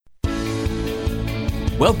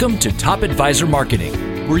Welcome to Top Advisor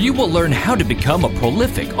Marketing, where you will learn how to become a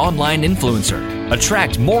prolific online influencer,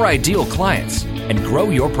 attract more ideal clients, and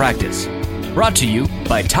grow your practice. Brought to you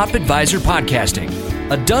by Top Advisor Podcasting,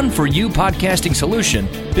 a done-for-you podcasting solution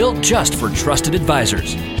built just for trusted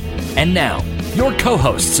advisors. And now, your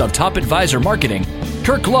co-hosts of Top Advisor Marketing,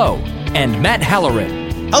 Kirk Lowe and Matt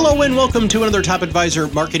Halloran. Hello and welcome to another Top Advisor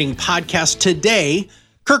Marketing podcast. Today,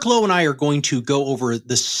 Kirk Lowe and I are going to go over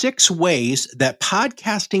the 6 ways that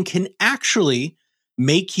podcasting can actually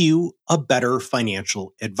make you a better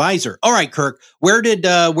financial advisor. All right, Kirk, where did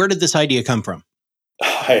this idea come from?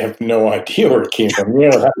 I have no idea where it came from.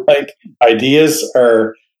 Ideas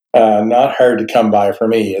are not hard to come by for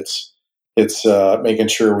me. It's making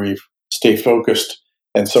sure we stay focused.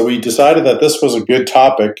 And so we decided that this was a good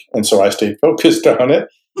topic, and so I stayed focused on it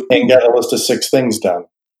and got a list of 6 things done.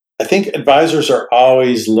 I think advisors are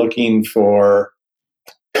always looking for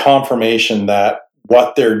confirmation that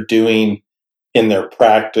what they're doing in their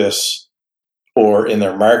practice or in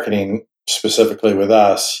their marketing, specifically with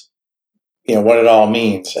us, what it all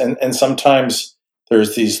means. And sometimes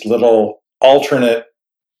there's these little alternate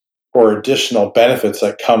or additional benefits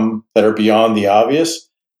that are beyond the obvious.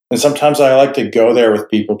 And sometimes I like to go there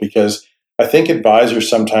with people because I think advisors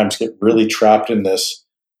sometimes get really trapped in this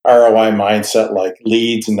ROI mindset, like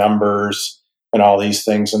leads, numbers, and all these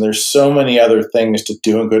things. And there's so many other things to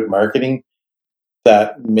doing good marketing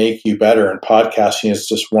that make you better. And podcasting is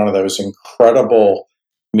just one of those incredible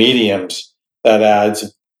mediums that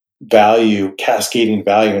adds value, cascading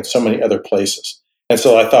value in so many other places. And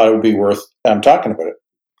so I thought it would be worth talking about it.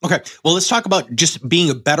 Okay. Well, let's talk about just being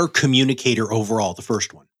a better communicator overall, the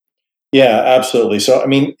first one. Yeah, absolutely. So,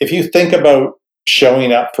 if you think about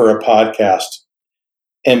showing up for a podcast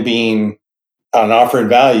and being offering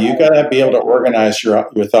value, you got to be able to organize your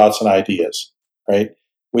thoughts and ideas, right?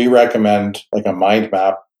 We recommend like a mind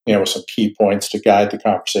map, with some key points to guide the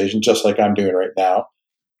conversation, just like I'm doing right now.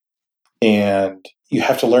 And you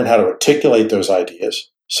have to learn how to articulate those ideas.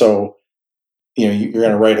 So, you're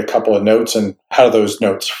going to write a couple of notes, and how do those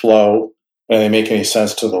notes flow? Do they make any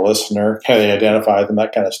sense to the listener? Can they identify them?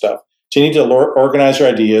 That kind of stuff. So you need to organize your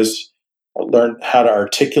ideas, learn how to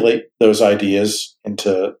articulate those ideas and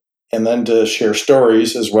then to share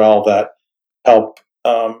stories as well that help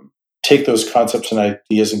take those concepts and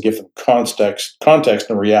ideas and give them context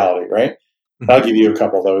and reality, right? Mm-hmm. I'll give you a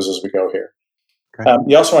couple of those as we go here. Okay.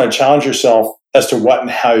 You also want to challenge yourself as to what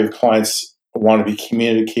and how your clients want to be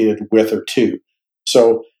communicated with or to.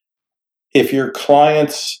 So if your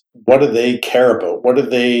clients, what do they care about?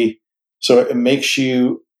 So it makes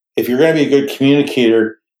you, if you're going to be a good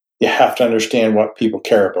communicator, you have to understand what people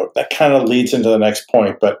care about. That kind of leads into the next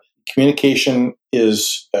point, but communication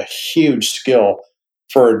is a huge skill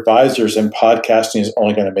for advisors, and podcasting is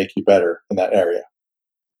only going to make you better in that area.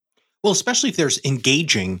 Well, especially if there's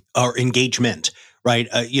engagement, right?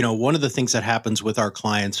 One of the things that happens with our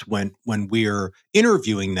clients when we're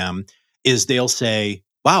interviewing them is they'll say,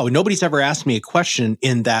 wow, nobody's ever asked me a question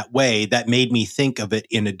in that way that made me think of it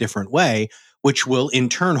in a different way, which will in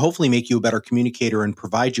turn hopefully make you a better communicator and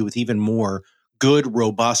provide you with even more good,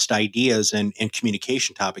 robust ideas and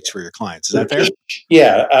communication topics for your clients. Is that fair?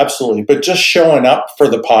 Yeah, absolutely. But just showing up for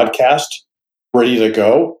the podcast, ready to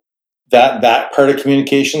go, that part of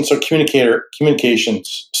communication. So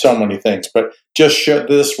communication's so many things, but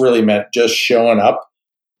this really meant just showing up,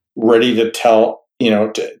 ready to tell,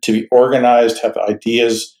 to be organized, have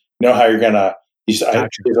ideas, know how these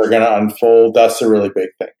ideas are going to unfold. That's the really big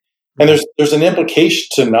thing. And there's an implication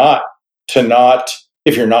to not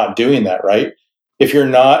if you're not doing that, right? If you're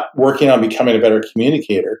not working on becoming a better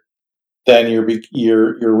communicator, then you're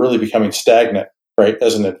really becoming stagnant, right?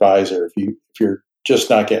 As an advisor, if you're just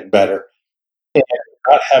not getting better, and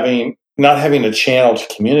not having a channel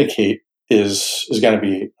to communicate is going to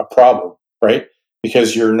be a problem, right?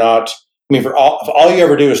 Because you're not. If all you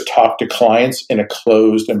ever do is talk to clients in a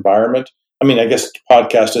closed environment. I guess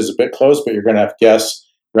podcast is a bit closed, but you're going to have guests.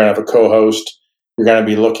 You're going to have a co-host. You're going to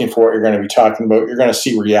be looking for what you're going to be talking about. You're going to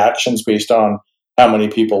see reactions based on how many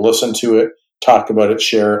people listen to it, talk about it,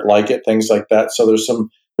 share it, like it, things like that. So there's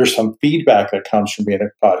some feedback that comes from being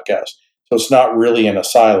a podcast. So it's not really in a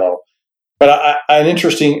silo. But I had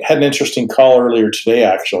an interesting call earlier today,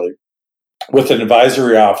 actually, with an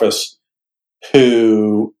advisory office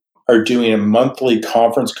who are doing a monthly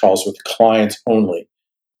conference calls with clients only.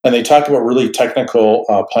 And they talk about really technical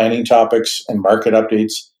planning topics and market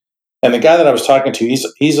updates. And the guy that I was talking to,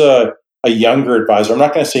 he's a younger advisor. I'm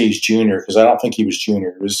not going to say he's junior because I don't think he was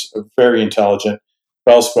junior. He was very intelligent,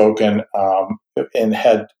 well-spoken, and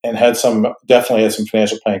definitely had some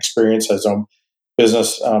financial planning experience, had his own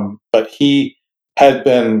business. But he had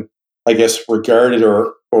been, I guess, regarded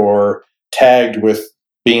or tagged with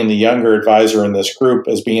being the younger advisor in this group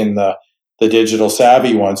as being the digital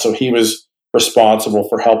savvy one. So he was responsible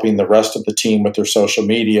for helping the rest of the team with their social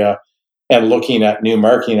media and looking at new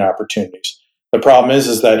marketing opportunities. The problem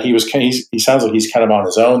is that he sounds like he's kind of on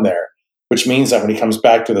his own there, which means that when he comes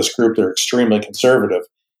back to this group, they're extremely conservative.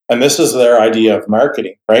 And this is their idea of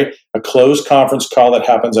marketing, right? A closed conference call that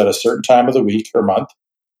happens at a certain time of the week or month.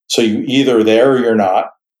 So you either there or you're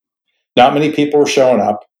not. Not many people were showing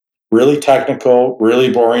up. Really technical,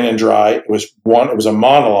 really boring and dry. It was a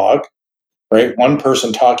monologue, right? One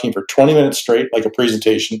person talking for 20 minutes straight, like a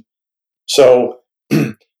presentation. So,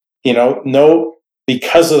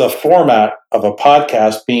 because of the format of a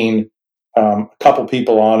podcast being a couple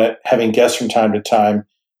people on it, having guests from time to time,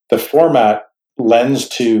 the format lends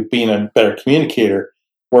to being a better communicator.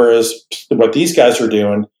 Whereas what these guys are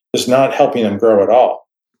doing is not helping them grow at all.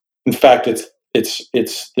 In fact,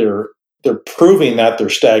 they're proving that they're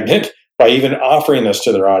stagnant by even offering this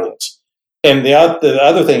to their audience. And the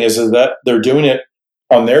other thing is that they're doing it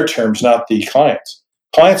on their terms, not the clients.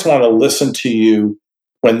 Clients want to listen to you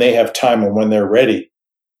when they have time and when they're ready,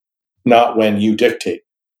 not when you dictate,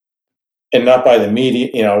 and not by the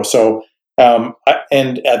media. So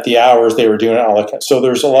and at the hours they were doing it all. So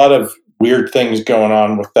there's a lot of weird things going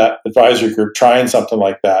on with that advisory group trying something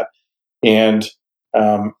like that. And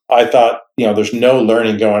I thought, there's no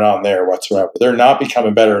learning going on there whatsoever. They're not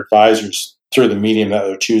becoming better advisors through the medium that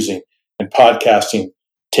they're choosing, and podcasting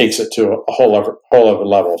takes it to a whole other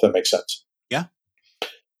level, if that makes sense. Yeah.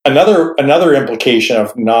 Another implication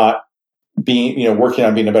of not being, working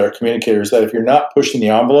on being a better communicator is that if you're not pushing the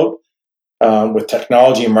envelope with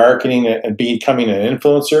technology and marketing and becoming an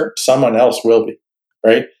influencer, someone else will be,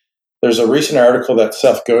 right? There's a recent article that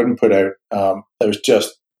Seth Godin put out that was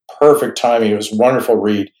just perfect timing. It was a wonderful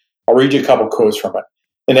read. I'll read you a couple quotes from it.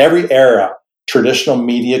 In every era, traditional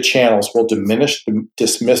media channels will diminish,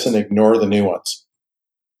 dismiss, and ignore the new ones.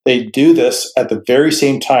 They do this at the very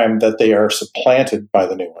same time that they are supplanted by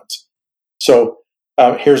the new ones. So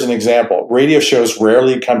here's an example. Radio shows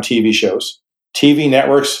rarely become TV shows. TV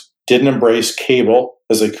networks didn't embrace cable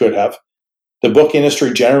as they could have. The book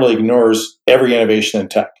industry generally ignores every innovation in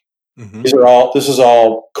tech. Mm-hmm. This is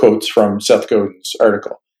all quotes from Seth Godin's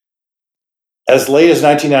article. As late as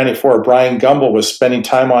 1994, Brian Gumbel was spending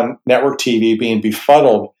time on network TV being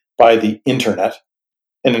befuddled by the internet.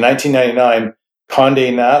 And in 1999,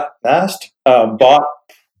 Condé Nast bought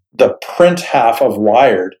the print half of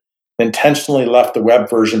Wired and intentionally left the web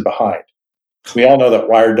version behind. We all know that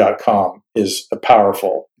Wired.com is a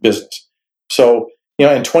powerful business. So,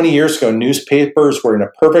 and 20 years ago, newspapers were in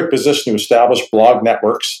a perfect position to establish blog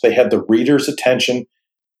networks. They had the reader's attention,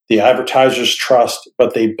 the advertiser's trust,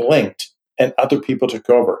 but they blinked and other people took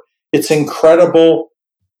over. It's incredible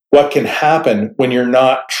what can happen when you're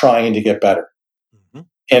not trying to get better. Mm-hmm.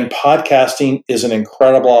 And podcasting is an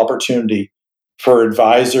incredible opportunity for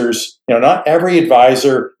advisors. Not every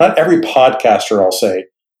advisor, not every podcaster, I'll say,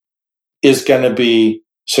 is going to be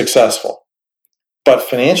successful. But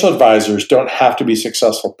financial advisors don't have to be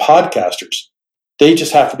successful podcasters. They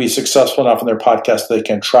just have to be successful enough in their podcast that they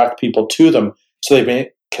can attract people to them so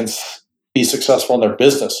they can be successful in their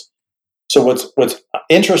business. So what's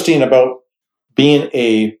interesting about being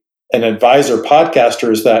an advisor podcaster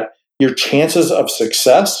is that your chances of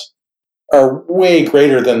success are way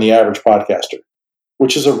greater than the average podcaster,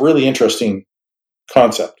 which is a really interesting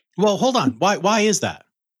concept. Well, hold on. Why is that?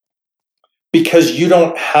 Because you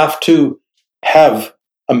don't have to have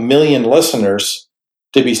 1 million listeners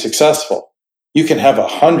to be successful. You can have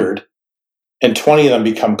 100 and 20 of them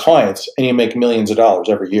become clients and you make millions of dollars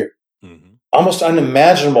every year. Mm-hmm. Almost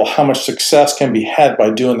unimaginable how much success can be had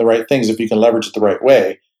by doing the right things if you can leverage it the right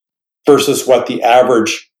way versus what the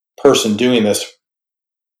average person doing this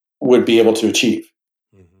would be able to achieve.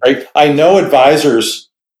 Mm-hmm. Right? I know advisors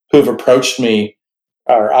who have approached me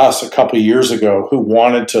or us a couple of years ago who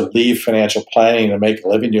wanted to leave financial planning and make a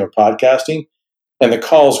living doing podcasting, and the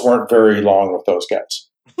calls weren't very long with those guys.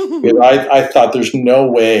 I thought there's no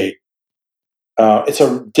way. It's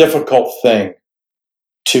a difficult thing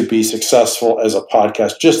to be successful as a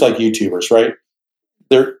podcast, just like YouTubers, right?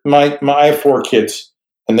 I have 4 kids,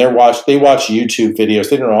 and they watch YouTube videos.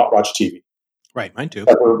 They don't watch TV. Right, mine too.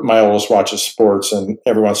 My oldest watches sports, and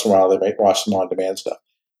every once in a while they might watch some on-demand stuff.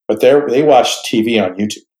 But they watch TV on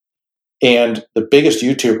YouTube. And the biggest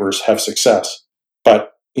YouTubers have success,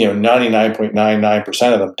 but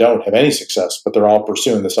 99.99% of them don't have any success, but they're all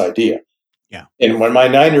pursuing this idea. Yeah. And when my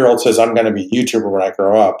 9-year-old says, I'm going to be a YouTuber when I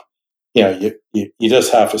grow up, you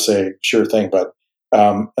just have to say, sure thing, but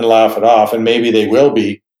and laugh it off. And maybe they will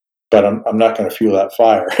be, but I'm not going to fuel that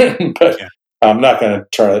fire. But Yeah. I'm not going to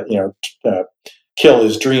try to kill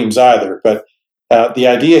his dreams either. But the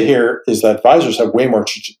idea here is that advisors have way more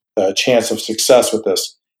chance of success with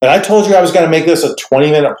this. And I told you I was going to make this a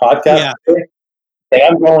 20-minute podcast. Yeah. And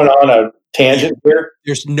I'm going on a tangent here.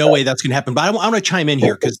 There's no way that's going to happen. But I want to chime in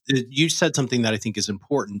here because you said something that I think is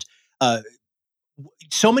important.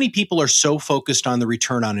 So many people are so focused on the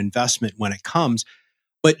return on investment when it comes,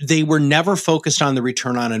 but they were never focused on the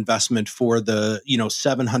return on investment for the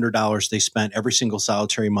 $700 they spent every single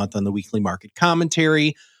solitary month on the weekly market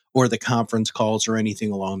commentary or the conference calls or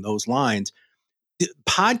anything along those lines.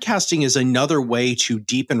 Podcasting is another way to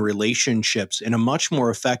deepen relationships in a much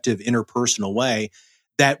more effective interpersonal way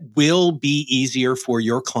that will be easier for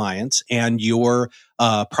your clients and your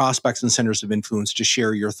prospects and centers of influence to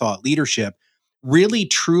share your thought leadership. Really,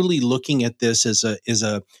 truly looking at this as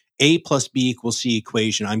A plus B equals C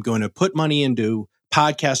equation. I'm going to put money into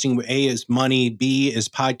podcasting. A is money, B is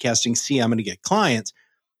podcasting, C, I'm going to get clients.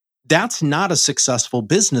 That's not a successful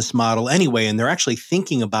business model anyway, and they're actually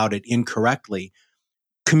thinking about it incorrectly.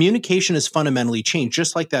 Communication has fundamentally changed,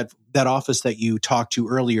 just like that office that you talked to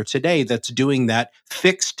earlier today that's doing that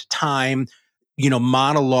fixed time,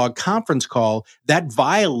 monologue conference call. That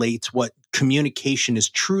violates what communication has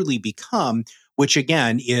truly become, which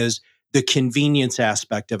again is the convenience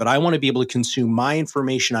aspect of it. I want to be able to consume my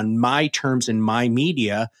information on my terms in my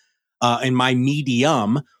media, in my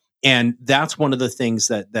medium. And that's one of the things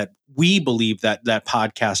that we believe that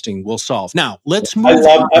podcasting will solve. Now, let's move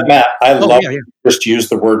on. Matt, I love just use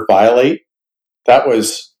the word violate. That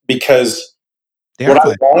was because what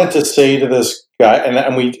I wanted to say to this guy,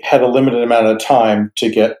 and we had a limited amount of time to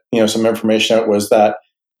get some information out, was that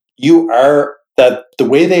that the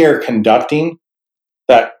way they are conducting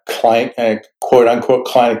that client quote unquote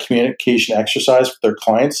client communication exercise for their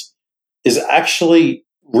clients is actually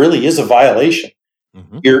really is a violation.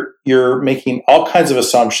 Mm-hmm. You're making all kinds of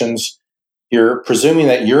assumptions. You're presuming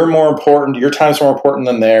that you're more important, your time's more important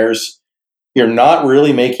than theirs. You're not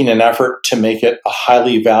really making an effort to make it a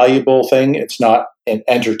highly valuable thing. It's not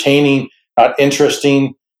entertaining, not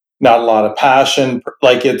interesting, not a lot of passion.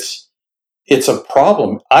 Like it's a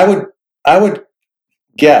problem. I would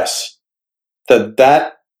guess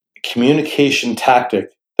that communication tactic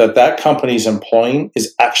that company's employing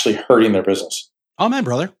is actually hurting their business. Oh man,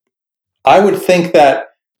 brother. I would think that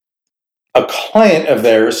a client of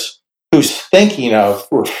theirs who's thinking of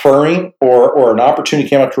referring or an opportunity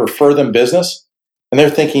came up to refer them business, and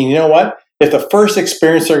they're thinking, you know what? If the first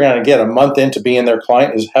experience they're going to get a month into being their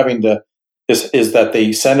client is is that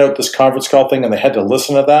they send out this conference call thing and they had to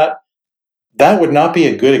listen to that would not be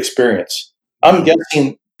a good experience. I'm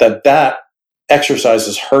guessing that exercise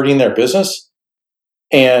is hurting their business.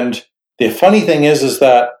 And the funny thing is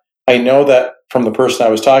that I know that from the person I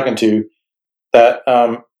was talking to, that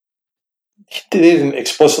they didn't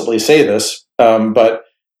explicitly say this, but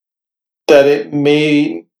that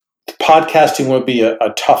podcasting would be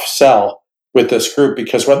a tough sell with this group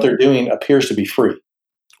because what they're doing appears to be free.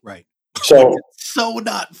 Right. So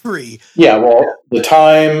not free. Yeah. Well, the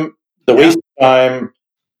time, the waste of time,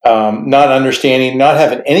 not understanding, not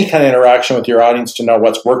having any kind of interaction with your audience to know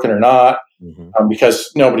what's working or not, because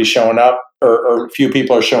nobody's showing up. Or few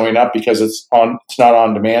people are showing up because it's not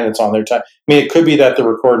on demand. It's on their time. I mean, it could be that they're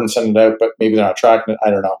recording and sending it out, but maybe they're not tracking it. I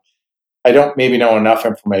don't know. I don't maybe know enough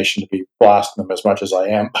information to be blasting them as much as I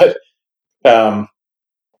am, but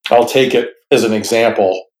I'll take it as an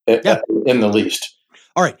example in the least.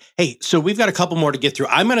 All right. Hey, so we've got a couple more to get through.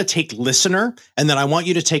 I'm going to take listener, and then I want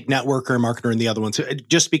you to take networker and marketer and the other one. So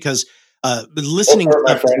just because listening, Go for it,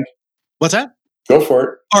 my friend. What's that? Go for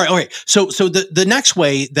it. All right. Okay. So the next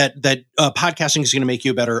way that podcasting is going to make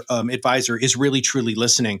you a better advisor is really truly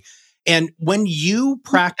listening. And when you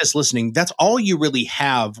practice listening, that's all you really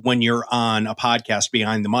have when you're on a podcast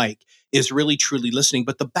behind the mic is really truly listening.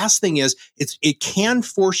 But the best thing is it can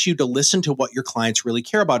force you to listen to what your clients really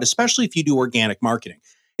care about, especially if you do organic marketing.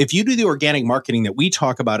 If you do the organic marketing that we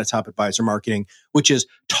talk about at Top Advisor Marketing, which is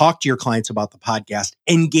talk to your clients about the podcast,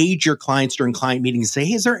 engage your clients during client meetings, say,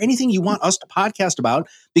 hey, is there anything you want us to podcast about?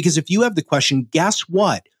 Because if you have the question, guess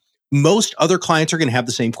what? Most other clients are going to have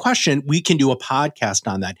the same question. We can do a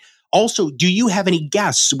podcast on that. Also, do you have any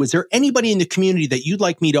guests? Was there anybody in the community that you'd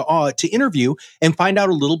like me to interview and find out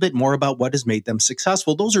a little bit more about what has made them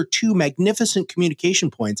successful? Those are two magnificent communication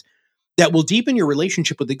points that will deepen your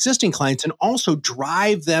relationship with existing clients and also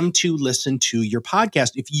drive them to listen to your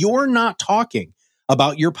podcast. If you're not talking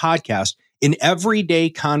about your podcast in everyday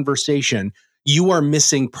conversation, you are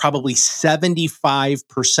missing probably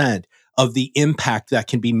 75% of the impact that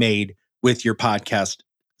can be made with your podcast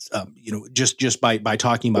just by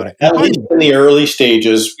talking about it. At least in the early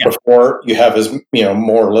stages, before you have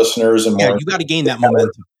more listeners and more. Yeah, you got to gain that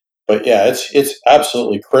momentum. But yeah, it's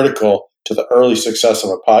absolutely critical to the early success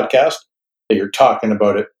of a podcast that you're talking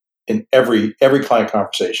about it in every client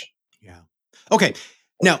conversation. Yeah. Okay.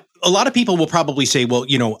 Now, a lot of people will probably say, well,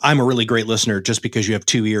 I'm a really great listener just because you have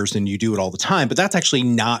 2 ears and you do it all the time. But that's actually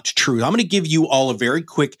not true. I'm going to give you all a very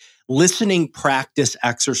quick listening practice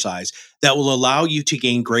exercise that will allow you to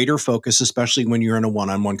gain greater focus, especially when you're in a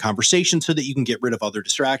one-on-one conversation, so that you can get rid of other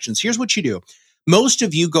distractions. Here's what you do. Most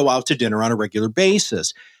of you go out to dinner on a regular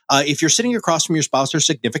basis. If you're sitting across from your spouse or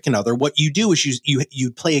significant other, what you do is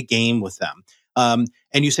you play a game with them. And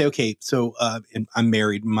you say, okay, so and I'm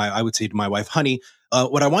married. I would say to my wife, honey,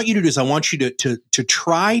 what I want you to do is I want you to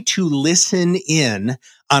try to listen in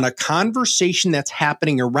on a conversation that's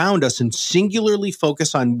happening around us and singularly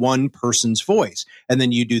focus on one person's voice. And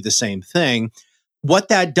then you do the same thing. What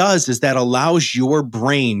that does is that allows your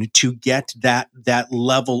brain to get that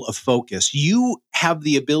level of focus. You have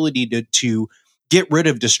the ability to get rid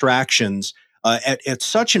of distractions at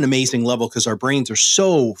such an amazing level because our brains are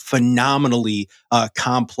so phenomenally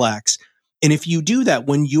complex. And if you do that,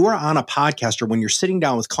 when you are on a podcast or when you're sitting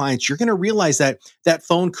down with clients, you're going to realize that that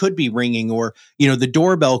phone could be ringing, or, the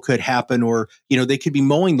doorbell could happen, or, they could be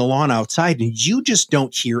mowing the lawn outside, and you just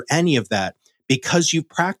don't hear any of that because you've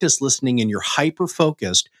practiced listening and you're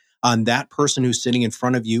hyper-focused on that person who's sitting in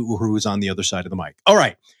front of you or who's on the other side of the mic. All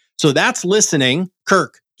right. So that's listening.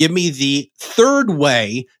 Kirk, give me the third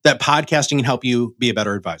way that podcasting can help you be a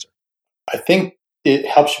better advisor. I think it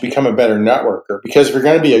helps you become a better networker, because if you're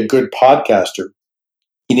going to be a good podcaster,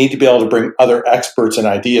 you need to be able to bring other experts and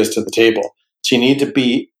ideas to the table. So you need to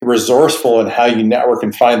be resourceful in how you network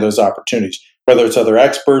and find those opportunities, whether it's other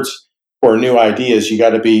experts or new ideas. You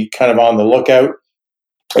got to be kind of on the lookout,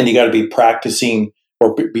 and you got to be practicing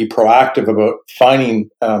or be proactive about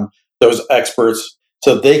finding those experts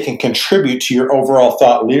so they can contribute to your overall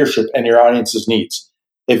thought leadership and your audience's needs.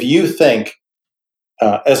 If you think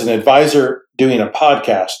as an advisor doing a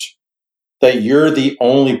podcast that you're the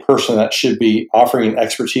only person that should be offering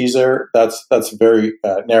expertise there, that's very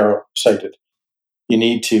narrow-sighted. You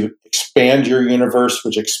need to expand your universe,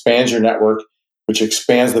 which expands your network, which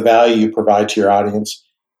expands the value you provide to your audience.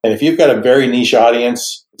 And if you've got a very niche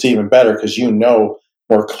audience, it's even better because you know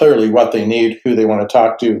more clearly what they need, who they want to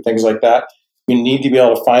talk to, things like that. You need to be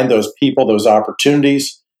able to find those people, those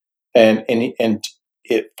opportunities, and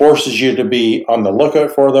it forces you to be on the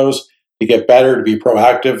lookout for those, to get better, to be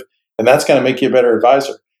proactive, and that's going to make you a better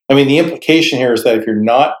advisor. I mean, the implication here is that if you're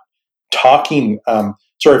not talking,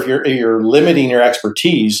 if you're limiting your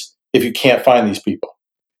expertise, if you can't find these people.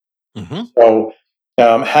 Mm-hmm. So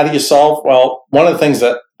how do you solve? Well, one of the things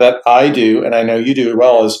that I do, and I know you do as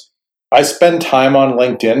well, is I spend time on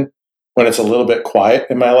LinkedIn when it's a little bit quiet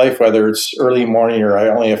in my life, whether it's early morning or I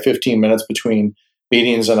only have 15 minutes between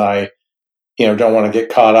meetings, and I don't want to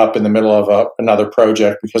get caught up in the middle of another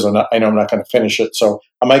project because I know I'm not going to finish it. So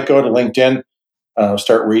I might go to LinkedIn,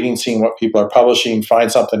 start reading, seeing what people are publishing,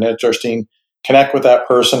 find something interesting, connect with that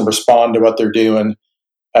person, respond to what they're doing,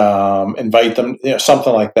 invite them,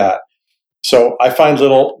 something like that. So I find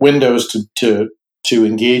little windows to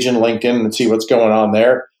engage in LinkedIn and see what's going on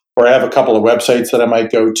there. Or I have a couple of websites that I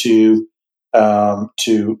might go to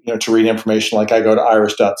read information. Like I go to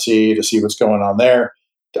iris.ca to see what's going on there.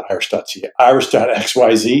 To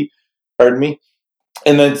iris.xyz, pardon me.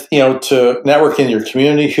 And then, to network in your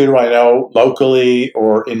community, who do I know locally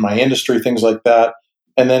or in my industry, things like that.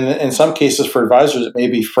 And then in some cases for advisors, it may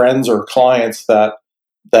be friends or clients that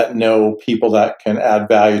know people that can add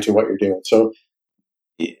value to what you're doing. So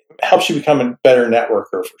it helps you become a better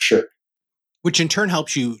networker for sure. Which in turn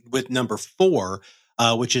helps you with number 4,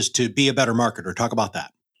 which is to be a better marketer. Talk about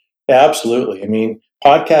that. Yeah, absolutely. I mean,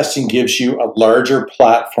 podcasting gives you a larger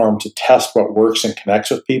platform to test what works and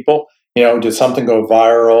connects with people. Did something go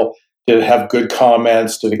viral? Did it have good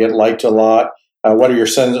comments? Did it get liked a lot? What are your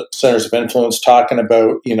centers of influence talking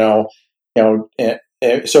about?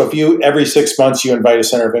 So if you every 6 months you invite a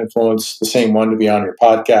center of influence, the same one, to be on your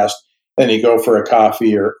podcast, then you go for a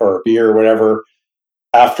coffee or a beer or whatever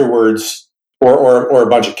afterwards, or a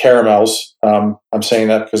bunch of caramels. I'm saying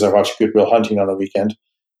that because I watched Good Will Hunting on the weekend.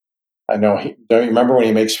 I know. Don't you remember when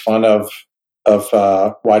he makes fun of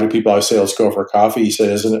why do people always say let's go for a coffee? He said,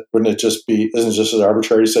 isn't it just as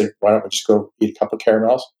arbitrary to say why don't we just go eat a couple of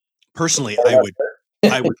caramels? Personally,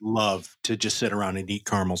 I would love to just sit around and eat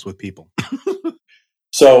caramels with people.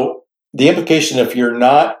 So the implication, if you're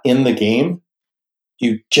not in the game,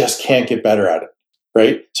 you just can't get better at it,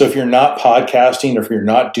 right? So if you're not podcasting, or if you're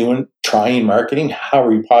not trying marketing, how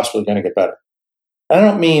are you possibly going to get better? I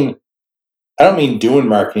don't mean doing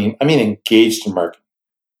marketing. I mean engaged in marketing,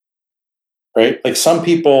 right? Like some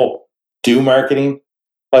people do marketing.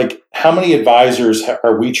 Like how many advisors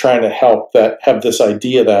are we trying to help that have this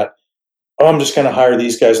idea that, oh, I'm just going to hire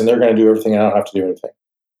these guys and they're going to do everything. I don't have to do anything,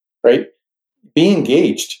 right? Be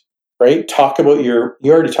engaged, right? Talk about you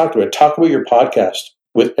already talked about it. Talk about your podcast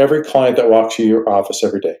with every client that walks through your office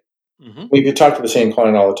every day. Mm-hmm. If you talk to the same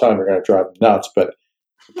client all the time, you're going to drive them nuts, but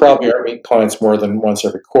you probably are meeting clients more than once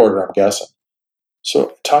every quarter, I'm guessing.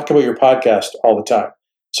 So talk about your podcast all the time.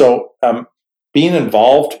 So being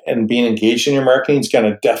involved and being engaged in your marketing is going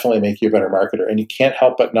to definitely make you a better marketer. And you can't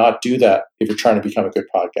help but not do that if you're trying to become a good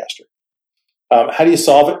podcaster. How do you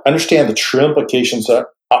solve it? Understand the true implications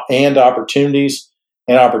and opportunities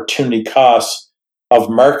and opportunity costs of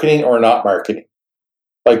marketing or not marketing.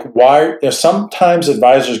 Like why, sometimes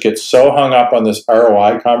advisors get so hung up on this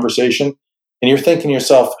ROI conversation, and you're thinking to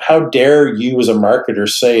yourself, how dare you as a marketer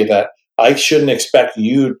say that I shouldn't expect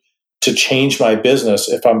you to change my business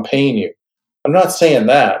if I'm paying you? I'm not saying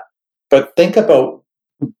that, but think about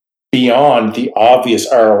beyond the obvious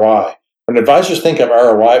ROI. When advisors think of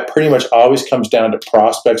ROI, it pretty much always comes down to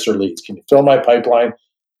prospects or leads. Can you fill my pipeline?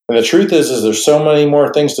 And the truth is there's so many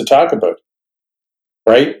more things to talk about,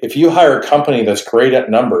 right? If you hire a company that's great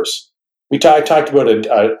at numbers, I talked about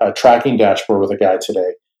a tracking dashboard with a guy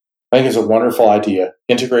today. I think it's a wonderful idea,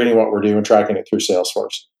 integrating what we're doing, tracking it through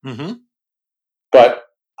Salesforce. Mm-hmm. But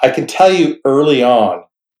I can tell you early on,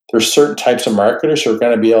 there's certain types of marketers who are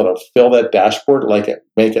going to be able to fill that dashboard, make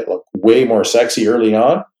it look way more sexy early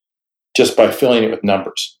on, just by filling it with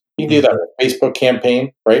numbers. You can do that with a Facebook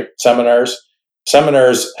campaign, right? Seminars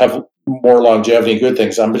have more longevity and good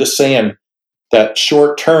things. I'm just saying that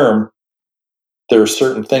short term, there are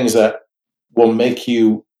certain things that will make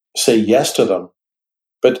you say yes to them,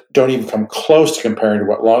 but don't even come close to comparing to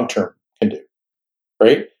what long term can do,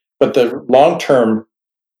 right? But the long term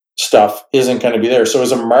stuff isn't going to be there. So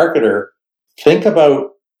as a marketer, think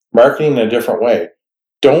about marketing in a different way.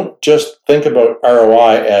 Don't just think about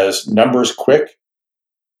ROI as numbers quick.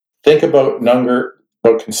 Think about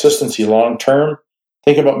consistency long term.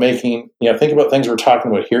 Think about think about things we're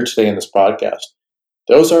talking about here today in this podcast.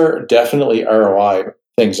 Those are definitely ROI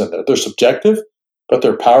things in there. They're subjective, but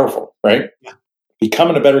they're powerful, right? Yeah.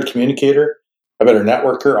 Becoming a better communicator, a better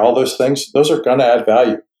networker, all those things, those are going to add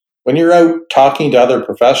value. When you're out talking to other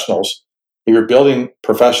professionals, you're building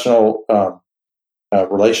professional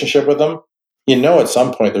relationship with them, at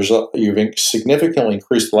some point you've significantly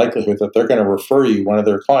increased the likelihood that they're going to refer you one of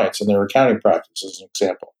their clients in their accounting practice, as an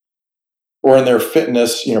example, or in their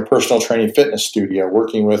fitness, personal training fitness studio,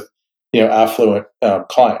 working with, affluent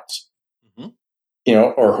clients,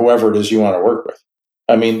 or whoever it is you want to work with.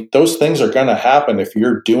 I mean, those things are going to happen if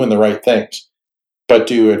you're doing the right things. But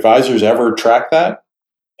do advisors ever track that?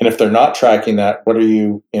 And if they're not tracking that, what are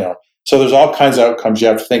you, so there's all kinds of outcomes you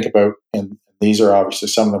have to think about. And these are obviously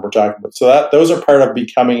some of them we're talking about. So those are part of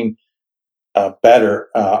becoming a better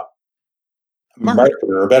marketer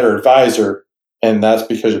or a better advisor. And that's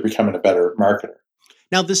because you're becoming a better marketer.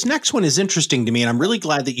 Now, this next one is interesting to me, and I'm really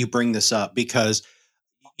glad that you bring this up because,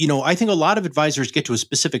 I think a lot of advisors get to a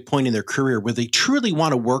specific point in their career where they truly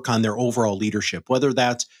want to work on their overall leadership, whether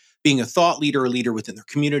that's being a thought leader, a leader within their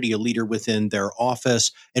community, a leader within their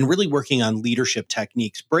office, and really working on leadership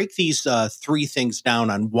techniques. Break these three things down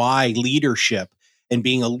on why leadership and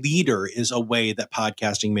being a leader is a way that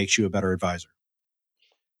podcasting makes you a better advisor.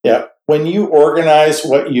 Yeah. When you organize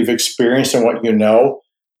what you've experienced and what you know,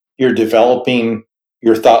 you're developing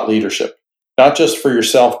your thought leadership, not just for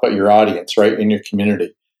yourself, but your audience, right, in your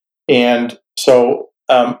community. And so,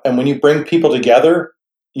 and when you bring people together,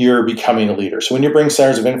 you're becoming a leader. So when you bring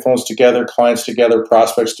centers of influence together, clients together,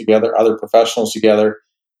 prospects together, other professionals together,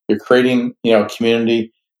 you're creating,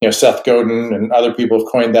 community. Seth Godin and other people have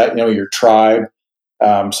coined that, your tribe.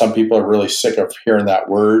 Some people are really sick of hearing that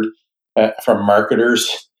word from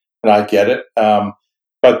marketers, and I get it.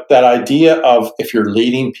 But that idea of if you're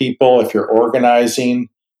leading people, if you're organizing,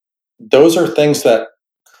 those are things that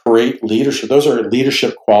create leadership. Those are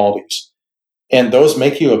leadership qualities, and those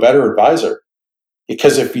make you a better advisor.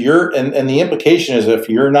 Because if you're, and the implication is if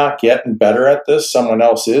you're not getting better at this, someone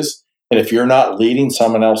else is. And if you're not leading,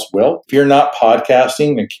 someone else will. If you're not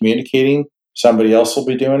podcasting and communicating, somebody else will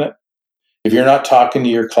be doing it. If you're not talking to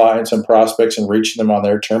your clients and prospects and reaching them on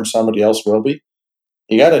their terms, somebody else will be.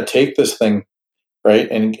 You got to take this thing, right,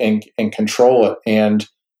 and control it. And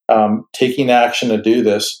taking action to do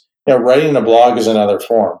this, writing a blog is another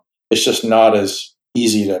form. It's just not as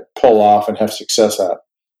easy to pull off and have success at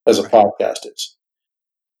as a podcast is.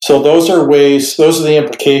 So those are the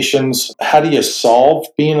implications. How do you solve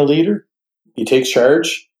being a leader? you take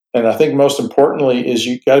charge. And I think most importantly is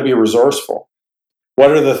you got to be resourceful.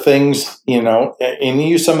 What are the things, and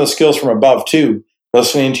use some of the skills from above too,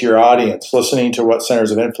 listening to your audience, listening to what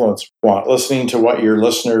centers of influence want, listening to what your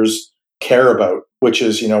listeners care about, which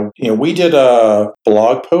is, we did a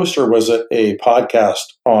blog post, or was it a podcast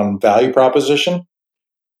on value proposition?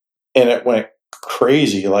 And it went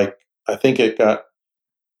crazy. Like, I think it got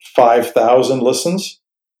 5,000 listens,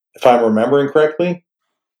 if I'm remembering correctly,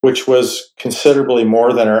 which was considerably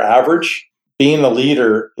more than our average. Being a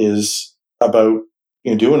leader is about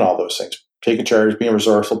doing all those things, taking charge, being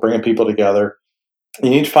resourceful, bringing people together. You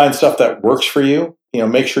need to find stuff that works for you.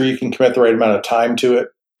 Make sure you can commit the right amount of time to it.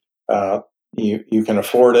 You can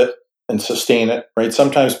afford it and sustain it, right?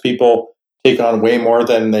 Sometimes people take on way more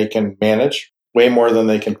than they can manage, way more than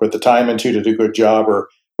they can put the time into to do a good job, or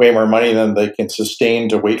way more money than they can sustain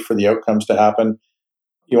to wait for the outcomes to happen.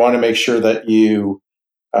 You want to make sure that you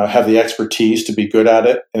have the expertise to be good at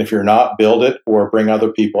it. And if you're not, build it or bring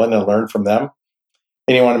other people in and learn from them.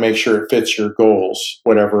 And you want to make sure it fits your goals,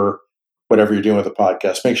 whatever you're doing with the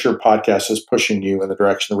podcast. Make sure podcast is pushing you in the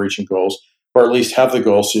direction of reaching goals, or at least have the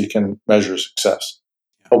goals so you can measure success.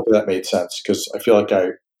 Hopefully that made sense, because I feel like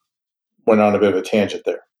I went on a bit of a tangent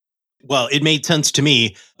there. Well, it made sense to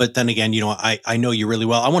me, but then again, I know you really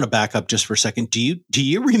well. I want to back up just for a second. Do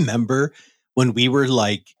you remember when we were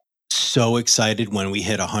like so excited when we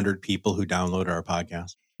hit 100 people who downloaded our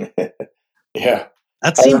podcast? Yeah.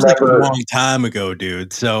 That seems like a long time ago,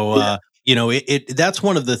 dude. So, that's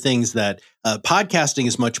one of the things that podcasting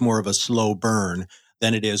is much more of a slow burn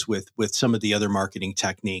than it is with some of the other marketing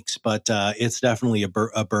techniques, but it's definitely a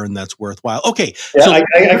burn that's worthwhile. Okay. Yeah, so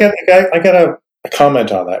I got a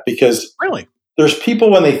comment on that, because really, there's people,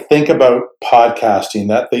 when they think about podcasting,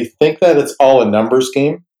 that they think that it's all a numbers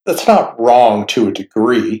game. That's not wrong to a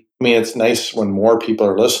degree. I mean, it's nice when more people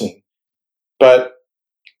are listening, but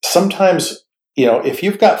sometimes, if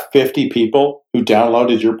you've got 50 people who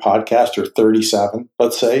downloaded your podcast, or 37,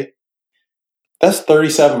 let's say, that's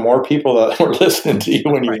 37 more people that were listening to you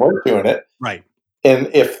when you weren't doing it. Right. And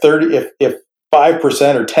if 5%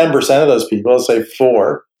 or 10% of those people, let's say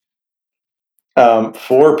 4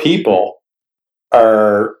 people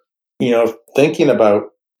are, thinking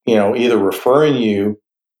about, either referring you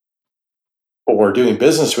or doing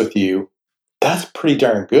business with you, that's pretty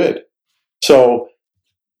darn good. So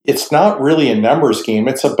it's not really a numbers game.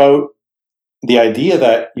 It's about the idea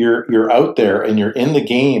that you're out there and you're in the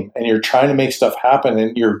game and you're trying to make stuff happen,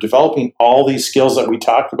 and you're developing all these skills that we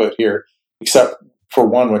talked about here, except for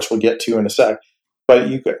one, which we'll get to in a sec. But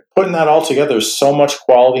putting that all together, there's so much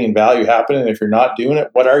quality and value happening. If you're not doing it,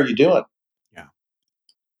 what are you doing? Yeah.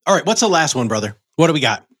 All right. What's the last one, brother? What do we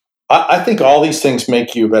got? I think all these things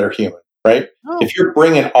make you a better human, right? Oh. If you're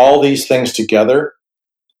bringing all these things together,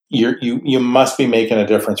 you must be making a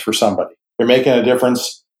difference for somebody. You're making a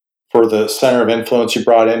difference for the center of influence you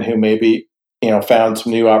brought in, who maybe found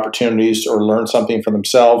some new opportunities or learned something for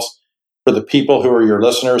themselves. For the people who are your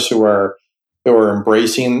listeners, who are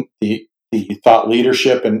embracing the thought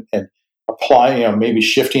leadership and applying, maybe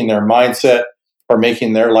shifting their mindset or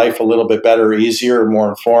making their life a little bit better, easier, more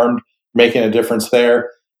informed, making a difference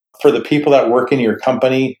there. For the people that work in your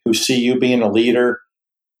company who see you being a leader,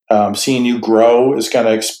 seeing you grow is going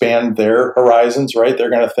to expand their horizons, right? They're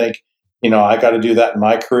going to think, I got to do that in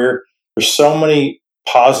my career. There's so many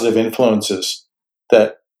positive influences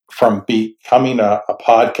that from becoming a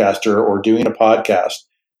podcaster or doing a podcast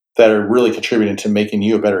that are really contributing to making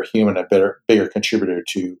you a better human, a bigger contributor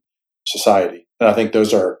to society. And I think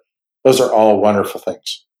those are all wonderful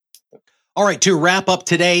things. All right, to wrap up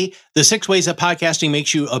today, the 6 ways that podcasting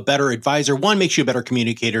makes you a better advisor. 1, makes you a better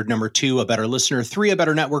communicator. 2, a better listener. 3, a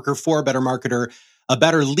better networker. 4, a better marketer. A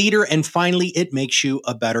better leader. And finally, it makes you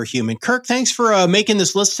a better human. Kirk, thanks for making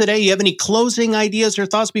this list today. You have any closing ideas or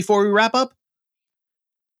thoughts before we wrap up?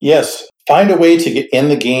 Yes. Find a way to get in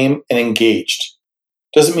the game and engaged.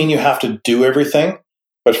 Doesn't mean you have to do everything,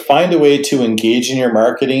 but find a way to engage in your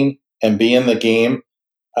marketing and be in the game.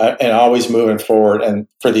 And always moving forward. And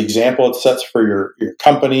for the example it sets for your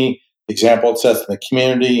company, the example it sets in the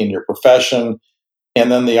community, in your profession, and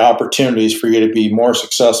then the opportunities for you to be more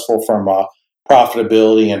successful from a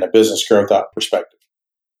profitability and a business growth perspective.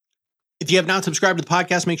 If you have not subscribed to the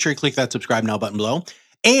podcast, make sure you click that subscribe now button below.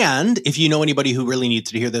 And if you know anybody who really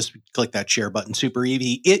needs to hear this, click that share button. Super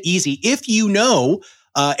easy. If you know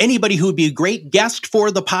anybody who would be a great guest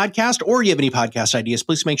for the podcast, or you have any podcast ideas,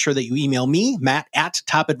 please make sure that you email me, Matt at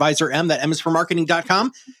TopAdvisorM. That M is for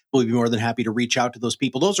marketing.com. We'll be more than happy to reach out to those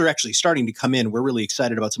people. Those are actually starting to come in. We're really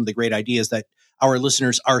excited about some of the great ideas that our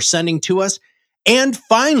listeners are sending to us. And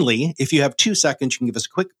finally, if you have 2 seconds, you can give us a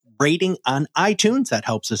quick rating on iTunes. That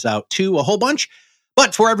helps us out too a whole bunch.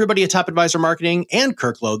 But for everybody at Top Advisor Marketing and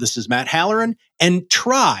Kirklow, this is Matt Halloran, and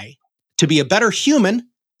try to be a better human,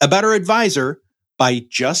 a better advisor by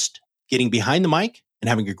just getting behind the mic and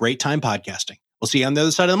having a great time podcasting. We'll see you on the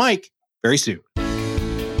other side of the mic very soon.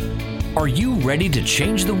 Are you ready to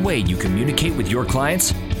change the way you communicate with your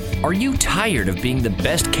clients? Are you tired of being the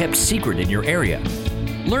best kept secret in your area?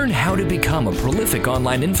 Learn how to become a prolific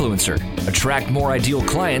online influencer, attract more ideal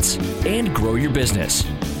clients, and grow your business.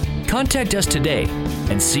 Contact us today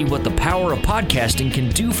and see what the power of podcasting can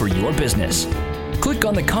do for your business. Click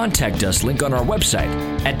on the Contact Us link on our website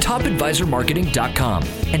at topadvisormarketing.com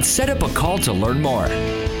and set up a call to learn more.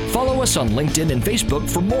 Follow us on LinkedIn and Facebook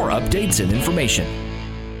for more updates and information.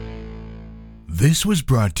 This was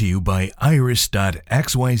brought to you by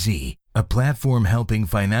Iris.xyz, a platform helping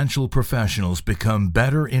financial professionals become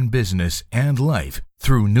better in business and life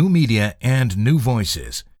through new media and new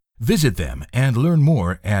voices. Visit them and learn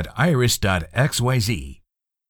more at iris.xyz.